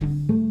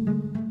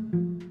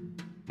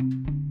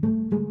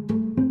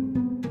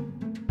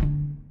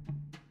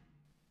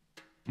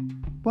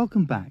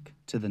Welcome back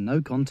to the No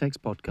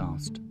Context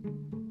podcast.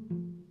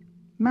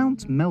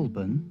 Mount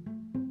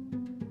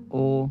Melbourne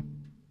or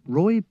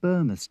Roy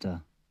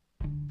Burmester?